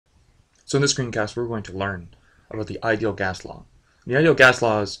So in this screencast, we're going to learn about the ideal gas law. The ideal gas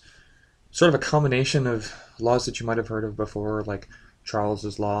law is sort of a combination of laws that you might have heard of before, like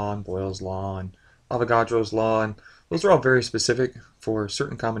Charles's law and Boyle's law and Avogadro's law, and those are all very specific for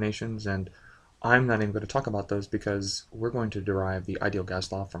certain combinations, and I'm not even going to talk about those because we're going to derive the ideal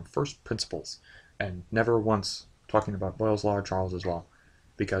gas law from first principles and never once talking about Boyle's law or Charles's law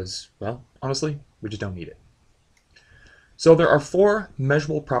because, well, honestly, we just don't need it. So there are four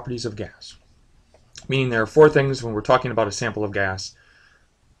measurable properties of gas, meaning there are four things when we're talking about a sample of gas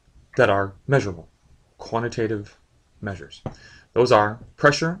that are measurable, quantitative measures. Those are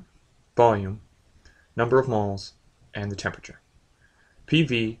pressure, volume, number of moles, and the temperature.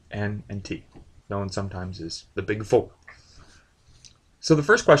 PV, N, and T, known sometimes as the big four. So the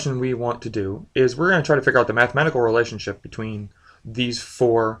first question we want to do is we're going to try to figure out the mathematical relationship between these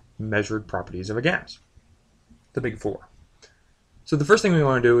four measured properties of a gas, the big four. So the first thing we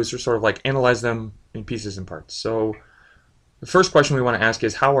want to do is just sort of like analyze them in pieces and parts. So the first question we want to ask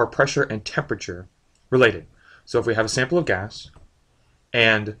is how are pressure and temperature related? So if we have a sample of gas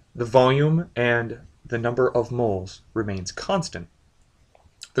and the volume and the number of moles remains constant,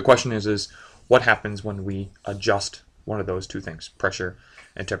 the question is what happens when we adjust one of those two things, pressure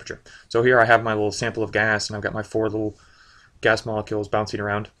and temperature. So here I have my little sample of gas and I've got my four little gas molecules bouncing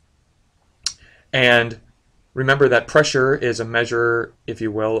around. And remember that pressure is a measure, if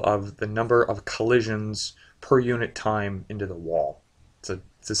you will, of the number of collisions per unit time into the wall.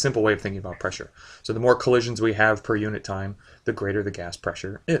 It's a simple way of thinking about pressure. So the more collisions we have per unit time, the greater the gas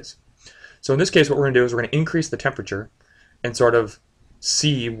pressure is. So in this case, what we're going to do is we're going to increase the temperature and sort of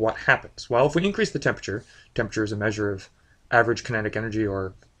see what happens. Well, if we increase the temperature, temperature is a measure of average kinetic energy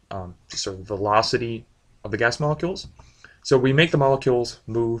or just sort of velocity of the gas molecules. So we make the molecules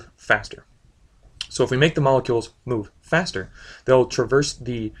move faster. So if we make the molecules move faster, they'll traverse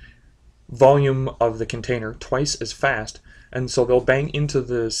the volume of the container twice as fast, and so they'll bang into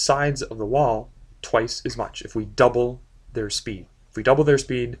the sides of the wall twice as much if we double their speed. If we double their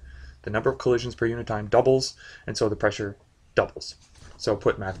speed, the number of collisions per unit time doubles, and so the pressure doubles. So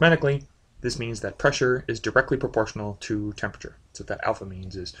put mathematically, this means that pressure is directly proportional to temperature. So that alpha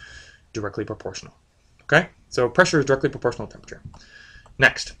means is directly proportional. Okay? So pressure is directly proportional to temperature.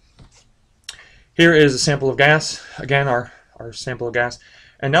 Next. Here is a sample of gas, again our sample of gas,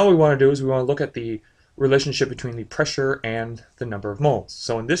 and now what we want to do is we want to look at the relationship between the pressure and the number of moles.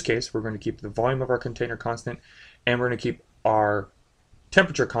 So in this case we're going to keep the volume of our container constant and we're going to keep our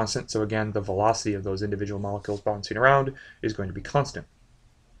temperature constant, so again the velocity of those individual molecules bouncing around is going to be constant.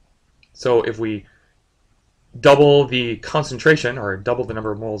 So if we double the concentration or double the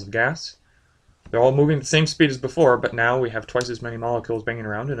number of moles of gas, they're all moving at the same speed as before, but now we have twice as many molecules banging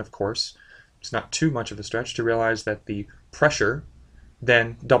around, and of course it's not too much of a stretch to realize that the pressure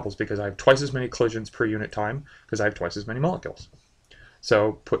then doubles because I have twice as many collisions per unit time because I have twice as many molecules.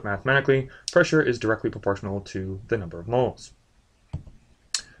 So put mathematically, pressure is directly proportional to the number of moles.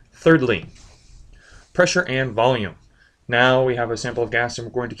 Thirdly, pressure and volume. Now we have a sample of gas and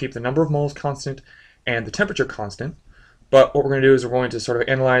we're going to keep the number of moles constant and the temperature constant, but what we're going to do is we're going to sort of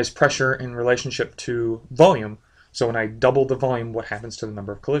analyze pressure in relationship to volume. So when I double the volume, what happens to the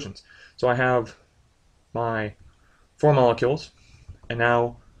number of collisions? So I have my four molecules, and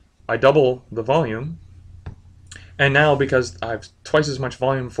now I double the volume, and now because I have twice as much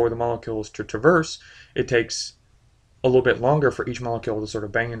volume for the molecules to traverse, it takes a little bit longer for each molecule to sort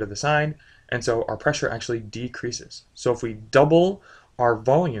of bang into the side, and so our pressure actually decreases. So if we double our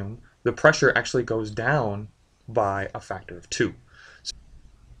volume, the pressure actually goes down by a factor of 2.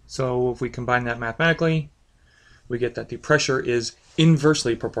 So if we combine that mathematically, we get that the pressure is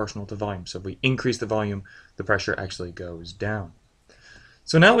inversely proportional to volume. So if we increase the volume, the pressure actually goes down.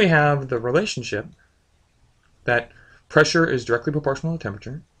 So now we have the relationship that pressure is directly proportional to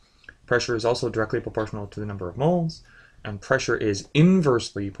temperature, pressure is also directly proportional to the number of moles, and pressure is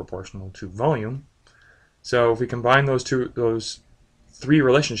inversely proportional to volume. So if we combine those three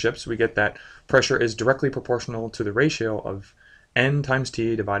relationships, we get that pressure is directly proportional to the ratio of N times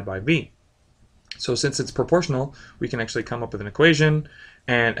T divided by V. So since it's proportional, we can actually come up with an equation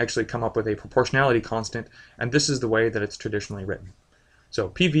and actually come up with a proportionality constant, and this is the way that it's traditionally written. So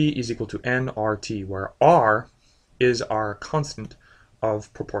PV is equal to nRT, where R is our constant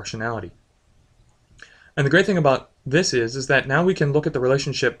of proportionality. And the great thing about this is that now we can look at the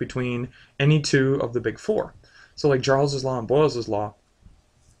relationship between any two of the big four. So like Charles's law and Boyle's law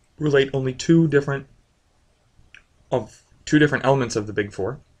relate only two different elements of the big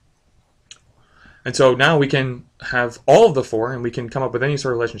four. And so now we can have all of the four and we can come up with any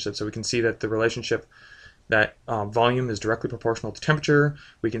sort of relationship. So we can see that the relationship that volume is directly proportional to temperature.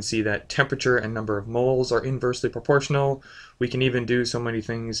 We can see that temperature and number of moles are inversely proportional. We can even do so many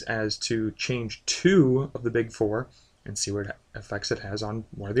things as to change 2 of the big 4 and see what effects it has on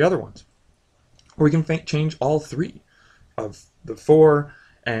one of the other ones. Or we can change all 3 of the 4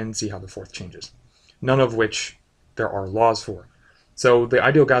 and see how the 4th changes, none of which there are laws for. So the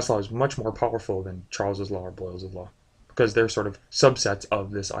ideal gas law is much more powerful than Charles's law or Boyle's law, because they're sort of subsets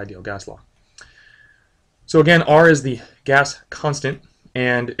of this ideal gas law. So again, R is the gas constant,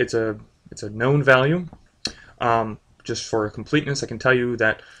 and it's a known value. Just for completeness, I can tell you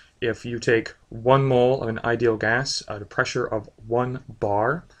that if you take 1 mole of an ideal gas at a pressure of 1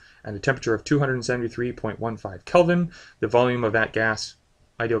 bar and a temperature of 273.15 Kelvin, the volume of that gas,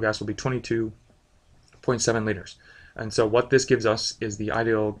 ideal gas, will be 22.7 liters. And so what this gives us is the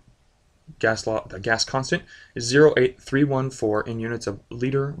ideal gas law. The gas constant is 0.8314 in units of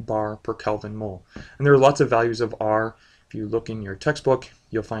liter bar per Kelvin mole. And there are lots of values of R. If you look in your textbook,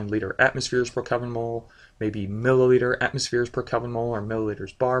 you'll find liter atmospheres per Kelvin mole, maybe milliliter atmospheres per Kelvin mole, or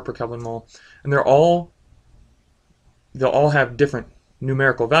milliliters bar per Kelvin mole. And they'll all have different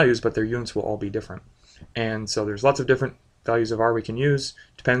numerical values, but their units will all be different. And so there's lots of different values of R we can use.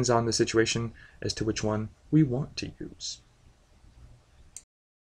 Depends on the situation as to which one we want to use.